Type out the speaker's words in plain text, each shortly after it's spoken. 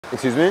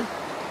Excuse me?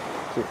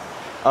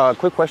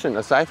 Quick question.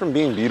 Aside from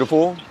being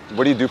beautiful,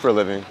 what do you do for a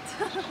living?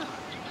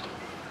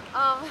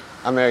 Um,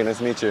 I'm Eric. Nice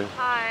to meet you.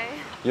 Hi,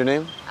 Your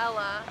name?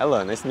 Ella.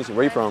 Ella. Nice to meet you.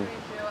 Where are you Nice from? to meet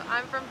you.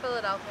 I'm from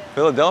Philadelphia.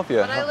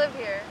 Philadelphia. But I live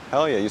here.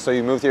 Hell yeah. So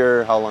you moved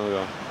here how long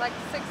ago? Like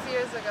 6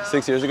 years ago.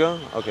 6 years ago?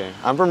 Okay.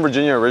 I'm from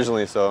Virginia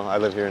originally, so I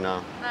live here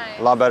now. Nice.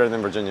 A lot better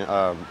than Virginia.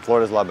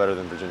 Florida's a lot better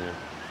than Virginia.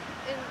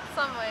 In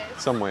some ways.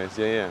 Some ways,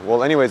 yeah.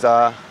 Well, anyways, do you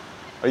have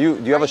Are a?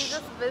 you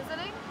just visiting?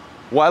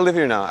 Well, I live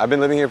here now. I've been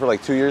living here for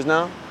like 2 years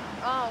now.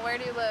 Oh, where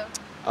do you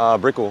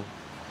live? Brickell.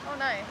 Oh,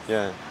 nice.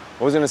 Yeah.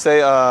 I was gonna say,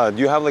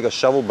 do you have like a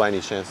shovel by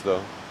any chance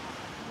though?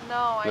 No,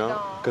 I No?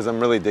 don't. Because I'm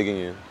really digging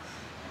you.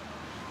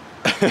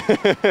 Do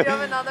you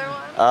have another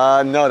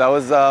one? No, that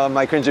was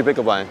my cringy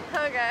pickle line.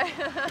 Okay.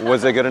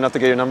 Was it good enough to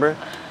get your number?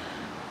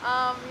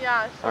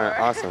 Yeah, sure. All right,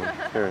 awesome.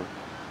 Here,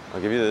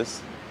 I'll give you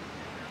this.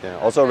 Yeah.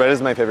 Also, red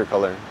is my favorite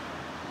color.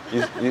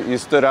 You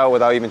stood out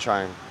without even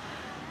trying.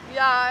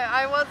 Yeah,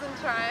 I wasn't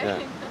trying.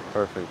 Yeah.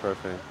 Perfect.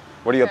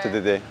 What are you up to Okay.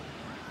 today?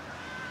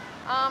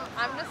 I'm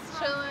just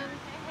chilling.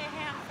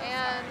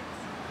 And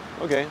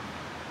Okay.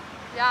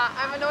 yeah,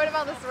 I'm annoyed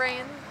about this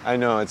rain. I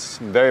know it's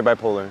very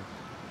bipolar.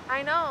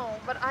 I know,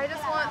 but I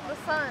just want the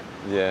sun.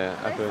 Yeah.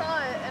 I saw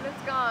it and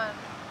it's gone.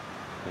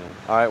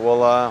 Yeah. All right.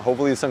 Well,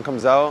 hopefully the sun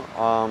comes out.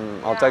 I'll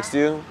Yeah. text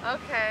you.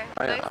 Okay.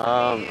 All right, Nice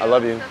to meet you. I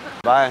love you.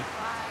 Bye.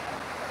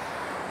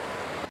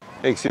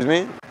 Hey, excuse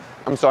me.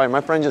 I'm sorry.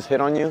 My friend just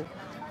hit on you,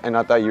 and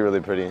I thought you were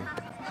really pretty.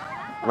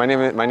 My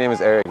name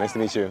is Eric. Nice to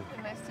meet you.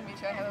 Nice to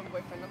meet you. I have a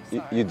boyfriend. I'm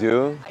sorry. You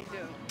do? I do.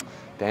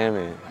 Damn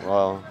it.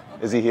 Well,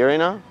 is he here right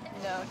now?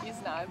 No,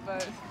 he's not,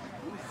 but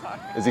I'm sorry.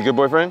 Is he a good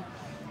boyfriend?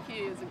 He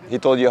is a good He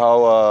told you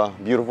how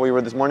beautiful you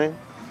were this morning?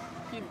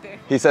 He did.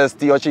 He says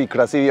 "Ti ochi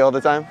krasivi" all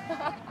the time?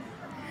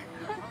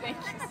 Thank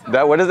you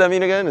so What does that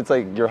mean again? It's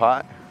like you're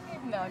hot?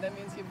 No, that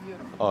means you're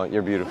beautiful. Oh,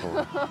 you're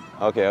beautiful.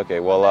 Okay.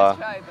 Well, Nice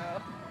try,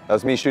 though.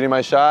 that's me shooting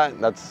my shot.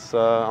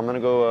 I'm gonna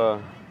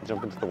go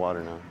jump into the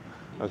water now.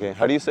 Okay,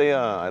 how do you say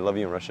I love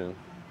you in Russian?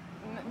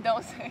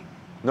 Don't say.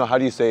 No, how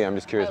do you say it? I'm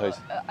just curious.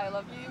 I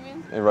love you, you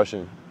mean? In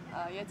Russian.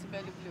 Я тебя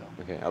люблю.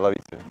 Okay, I love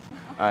you too.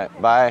 All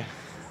right, bye.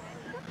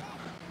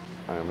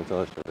 All right, I'm gonna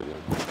tell this video.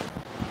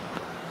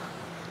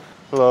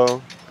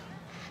 Hello.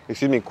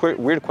 Excuse me, quick,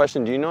 weird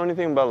question. Do you know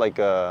anything about like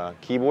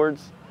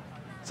keyboards?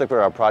 It's like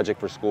for our project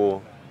for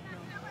school.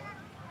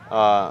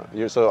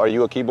 So are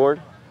you a keyboard?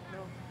 No.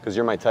 Because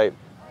you're my type.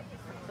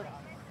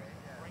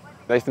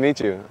 Nice to meet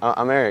you.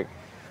 I'm Eric.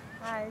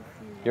 Hi,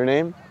 Your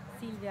name?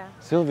 Silvia,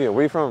 Sylvia.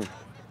 Where are you from?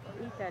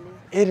 Italy,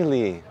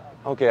 Italy.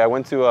 Okay, I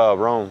went to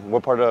Rome.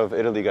 What part of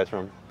Italy you guys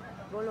from?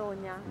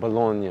 Bologna,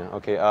 Bologna.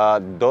 Okay.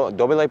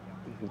 Dove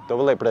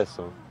l'hai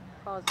preso?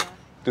 cosa?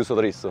 Tu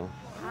sorriso.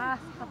 Ah,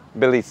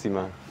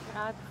 Bellissima.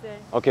 grazie.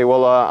 Okay,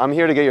 well, I'm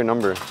here to get your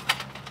number.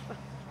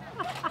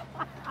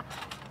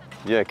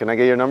 Yeah, can I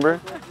get your number?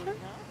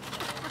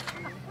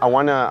 I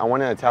want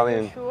an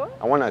Italian. sure?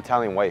 I want an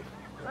Italian wife.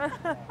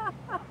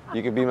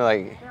 You could be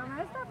like. Ma a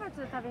me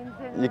sta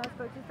vendendo, You- ci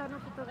stanno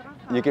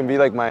fotografando. You can be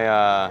like my.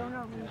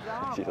 Sono un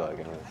gioco, She's like,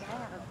 certo.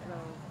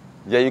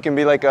 yeah, you can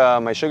be like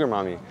my sugar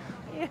mommy.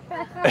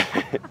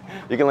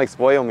 You can like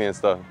spoil me and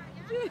stuff.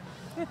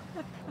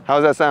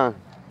 How's that sound?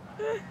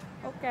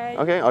 Okay.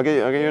 Okay, I'll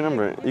get your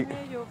number. Give me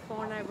your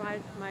phone, I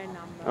write my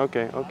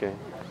number. Okay.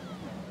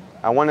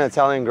 I want an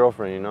Italian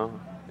girlfriend, you know?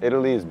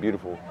 Italy is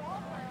beautiful.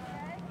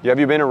 Have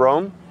you been to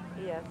Rome?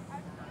 Yes,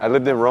 I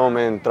lived in Rome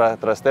in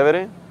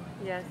Trastevere.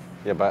 yes.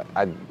 Yeah, but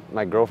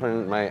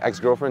my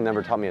ex-girlfriend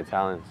never taught me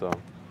Italian, so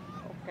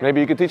Okay. maybe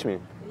you could teach me.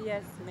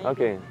 Yes, maybe.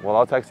 Okay, well,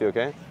 I'll text you,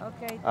 okay?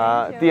 Okay,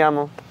 thank Ti you.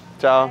 amo.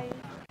 Ciao. Bye.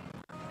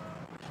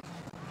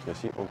 Yeah,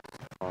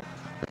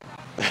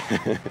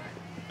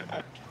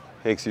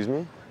 Hey, excuse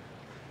me?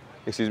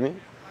 Excuse me?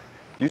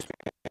 Do you speak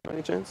English by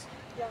any chance?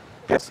 Yeah.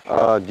 Yes.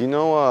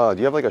 Do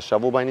you have like a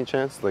shovel by any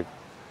chance? Like,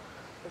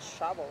 A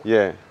shovel.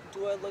 yeah.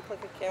 Do I look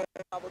like a carrying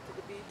a shovel to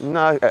the beach?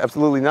 No,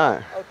 absolutely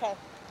not. Okay.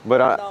 But,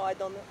 No, I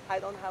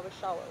don't have a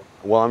shovel.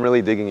 well, I'm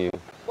really digging you.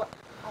 What?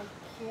 I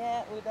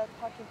can't with that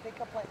fucking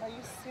pickup line. Are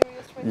you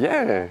serious right now?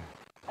 Yeah.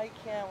 I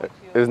can't with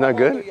you. Isn't that How old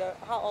good? are you?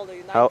 How old are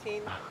you? How-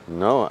 19?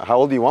 No, how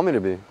old do you want me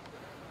to be?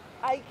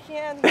 I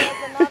can't. He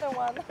has another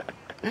one.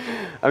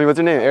 I mean, what's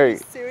your name? Are you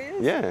Eric.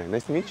 serious? Yeah,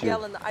 nice to meet you.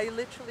 Yellen, I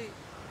literally,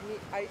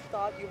 I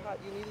thought you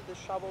needed the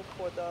shovel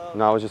for the.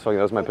 No, I was just fucking,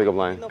 that was my for pickup the-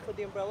 line. You know, for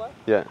the umbrella.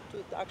 Yeah,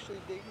 To actually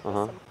dig.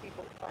 Uh-huh. Some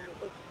people found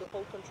it, the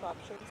whole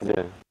contraption.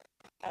 yeah.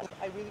 And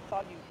I really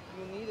thought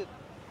you needed.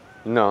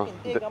 No,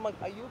 fucking dig. I'm like,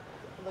 are you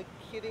like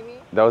kidding me?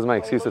 that was my Why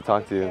excuse to look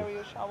like talk to a you. carry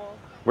a shovel?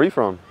 Where are you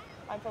from?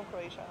 I'm from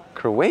Croatia.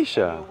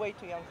 Croatia. You're way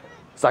too young for me.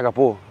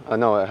 Sagapo.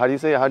 No, how do you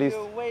say it? How do you?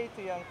 You're way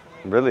too young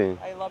for me. Really?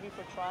 I love you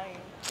for trying.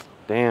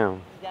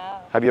 Damn. Yeah.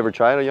 Have you ever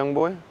tried a young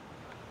boy?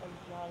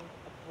 A young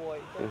boy.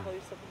 Don't call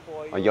yourself a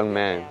boy. A You're young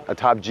man. A man.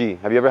 top G.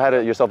 Have you ever had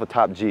yourself a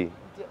top G? What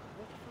the fuck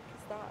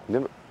is that?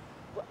 Never.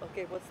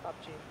 Okay, what's top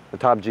G? A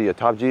top G. A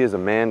top G is a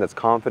man that's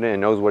confident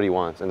and knows what he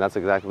wants, and that's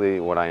exactly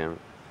what I am.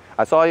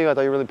 I saw you. I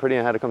thought you were really pretty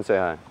and had to come say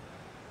hi.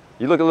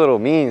 You look a little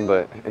mean,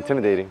 but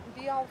intimidating.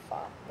 The alpha.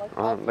 Like,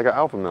 Like an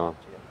alpha male.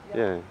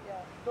 Yeah.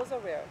 Yeah. Those are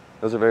rare.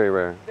 Those are very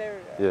rare.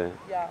 Very rare.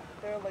 Yeah. Yeah,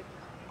 they're like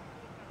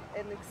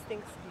an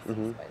extinct species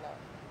Mhm. by now,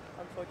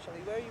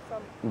 unfortunately. Where are you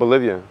from?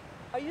 Bolivia.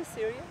 Are you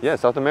serious? Yeah,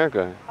 South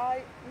America.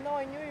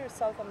 I knew you're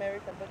South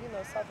American, but you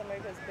know South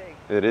America is big.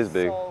 It is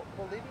big. So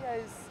Bolivia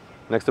is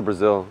Next to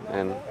Brazil. no,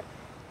 And no.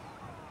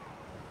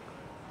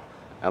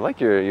 I like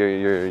your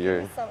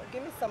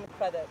Give me some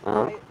credit.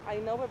 Uh-huh. I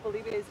know where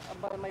Bolivia is,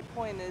 but my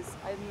point is,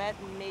 I met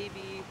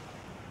maybe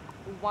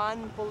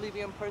one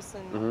Bolivian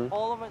person Mhm.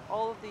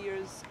 all of the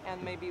years,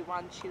 and maybe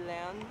one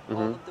Chilean. All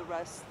Mhm. of the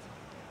rest,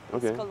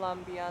 it's Okay.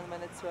 Colombian,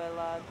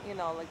 Venezuela. You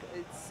know, like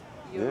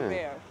you're yeah.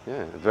 rare.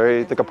 Yeah,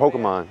 very, it's like a You're rare.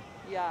 Pokemon.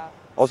 Yeah.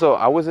 Also,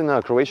 I was in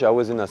Croatia. I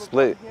was in You a were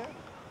Split. born here?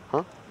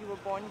 Huh? You were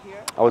born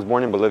here? I was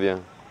born in Bolivia.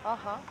 Uh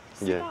huh.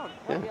 Sit Yeah. down.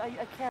 Yeah.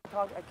 I can't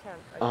talk. I can't.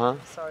 Uh-huh.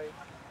 Sorry.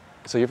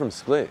 So you're from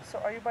Split? So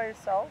are you by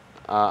yourself?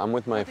 I'm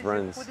with my Who did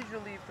friends. who did you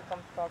leave to come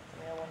talk to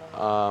me? I want to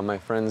know. My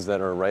friends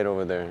that are right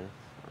over there.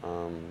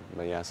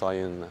 But yeah, I saw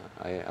you, and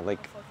I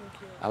like Fucking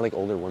cute. I like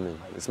older women.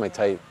 It's my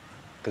type,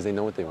 because they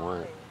know what they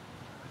want. Why?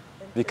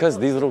 And Because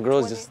you these know, little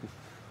girls 20 just.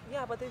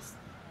 Yeah, but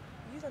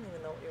you don't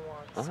even know what you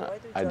want. So Uh-huh, why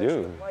do you I judge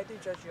do. Why do you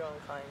judge your own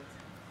kind?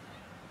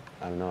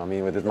 I don't know. I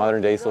mean, with this You don't-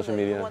 modern day you don't social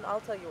know- you media, want-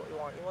 I'll tell you what you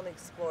want. You want to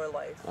explore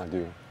life. I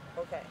do.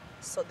 Okay.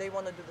 So they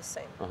want to do the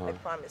same. I Uh-huh.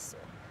 promise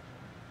you.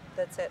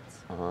 That's it.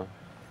 Uh huh.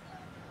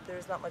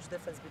 There's not much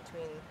difference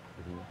between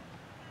Mhm.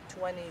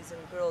 20s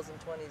and girls and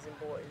 20s and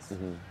boys.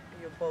 Mhm.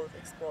 You're both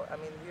explore. I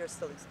mean, we are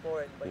still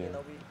exploring, but you Yeah.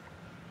 know,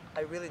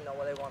 I really know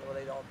what I want, what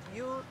I don't.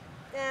 You,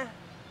 eh.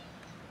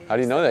 How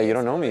do you know that? You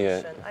don't know me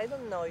yet. Exploration. I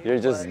don't know you. You're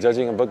just but-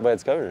 judging a book by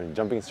its cover,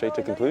 jumping straight No,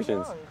 to I know you're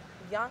conclusions.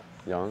 young.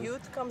 Young?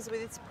 Youth comes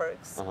with its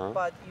perks, Uh-huh.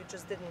 but you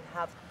just didn't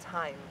have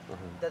time Uh-huh.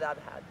 that I've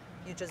had.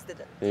 You just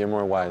didn't. Yeah, you're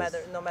more wise.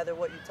 No matter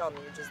what you tell me,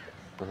 you just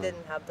Uh-huh.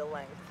 didn't have the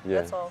length. Yeah.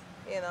 That's all.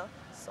 You know.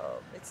 So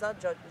it's not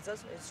judge.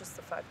 It's just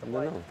a fact of No,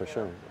 life. no, for you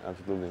sure, know.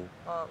 absolutely.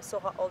 So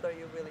how old are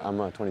you really? I'm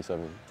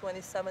 27.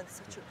 27.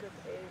 Such a good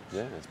age.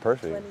 Yeah, it's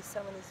perfect.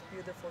 27 is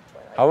beautiful.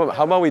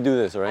 How about we do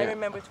this, all I right?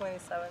 remember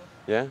 27.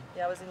 Yeah.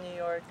 Yeah, I was in New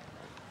York.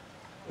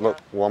 Look,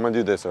 Yeah. well, I'm gonna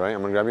do this, all right?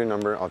 I'm gonna grab your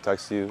number. I'll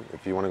text you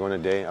if you want to go on a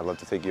date. I'd love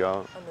to take you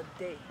out. On a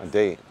date. A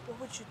date. What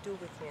would you do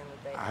with me on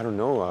a date? I don't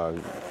know.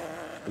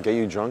 Get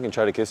you drunk and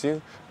try to kiss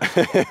you?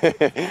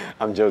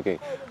 I'm joking.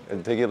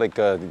 Take you like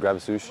grab Where do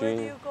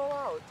sushi. you go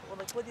out? Or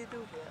like, what do you do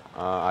here?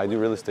 I do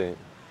real estate.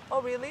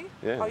 Oh, really?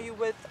 Yeah. Are you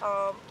with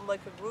like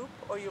a group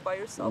or you by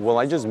yourself? Well,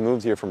 I just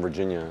moved here from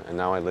Virginia, and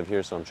now I live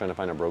here, so I'm trying to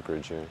find a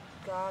brokerage here.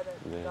 Got it.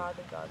 Yeah. Got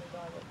it.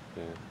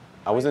 Yeah.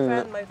 I was in.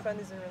 My friend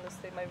is in real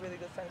estate. My really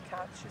good friend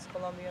Kat. She's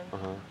Colombian.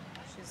 Uh-huh.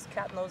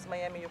 Kat knows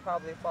Miami. You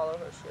probably follow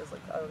her. She has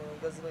like I don't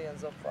know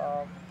gazillions of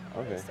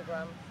Okay.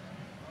 Instagram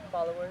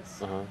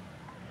followers. Uh-huh.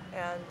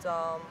 And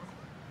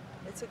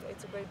it's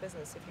a great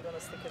business if you're gonna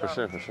stick it For out.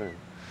 sure, for sure.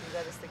 You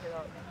gotta stick it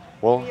out.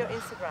 Well, Give me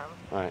your Instagram.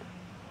 all right.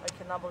 I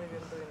cannot believe you're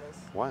doing this.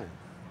 Why?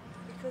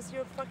 Because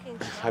you're fucking.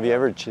 Have you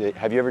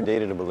ever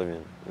dated a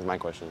Bolivian? Is my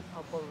question.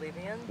 A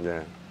Bolivian?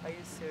 Yeah. Are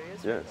you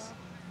serious? Yes.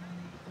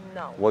 Right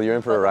now? No. Well, you're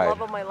in for a But ride. The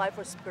love of my life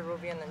was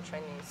Peruvian and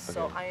Chinese.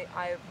 So Okay.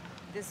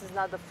 this is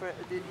not the first.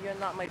 You're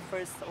not my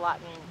first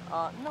Latin.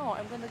 No,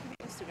 I'm gonna give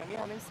you Instagram. You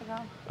have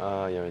Instagram?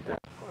 Yeah, right there.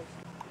 Of course.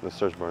 The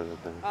search bar is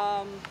right there.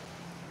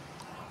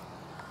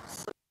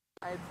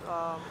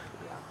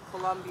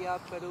 Colombia,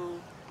 Peru.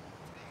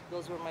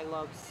 Those were my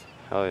loves.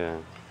 Hell yeah.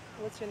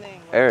 What's your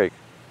name? Eric.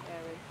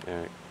 Eric.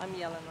 Eric. I'm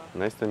Yelena.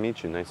 Nice to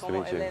meet you. Nice to Como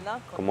meet you.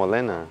 Elena. Como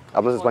Elena.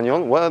 ¿Hablas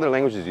español? What other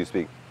languages do you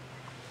speak?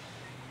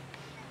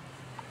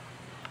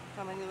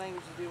 How many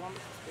languages do you want me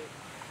to speak?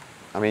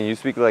 I mean, you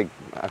speak like,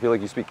 I feel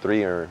like you speak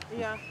 3 or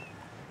Yeah.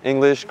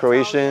 English,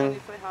 Croatian. Italian,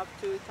 if I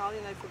have to.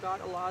 Italian, I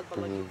forgot a lot, but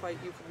like Mhm.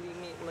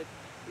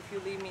 if you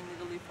leave me in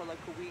Italy for like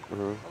a week,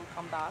 Mhm. I'll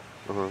come back.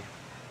 Uh-huh.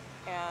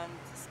 And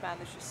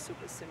Spanish is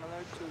super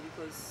similar too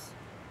because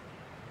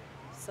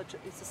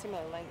it's a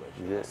similar language.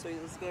 You know, Yeah. so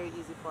it's very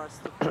easy for us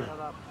to pick that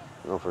up.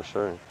 No, for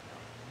sure.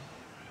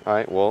 All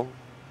right, well,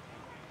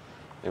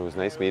 it was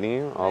nice meeting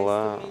you. Nice to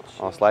meet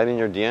I'll you. slide in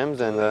your DMs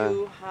and Do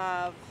you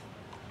have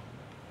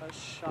a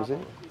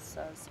shovel? it? He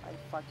says, I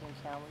fucking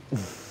can't wait.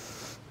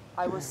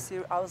 I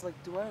was like,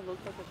 do I look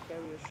like I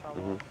carry a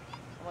shovel? Mhm.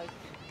 I'm like,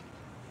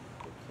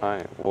 all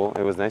right, well,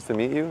 it was nice to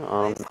meet you.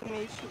 nice to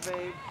meet you,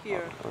 babe.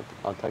 Here.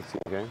 I'll text you,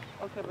 okay?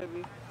 Okay,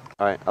 baby.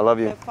 All right, I love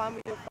you. Have fun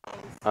with your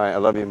friends. All right, I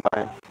love you.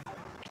 Bye.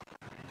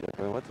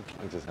 Wait, what the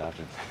fuck just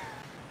happened?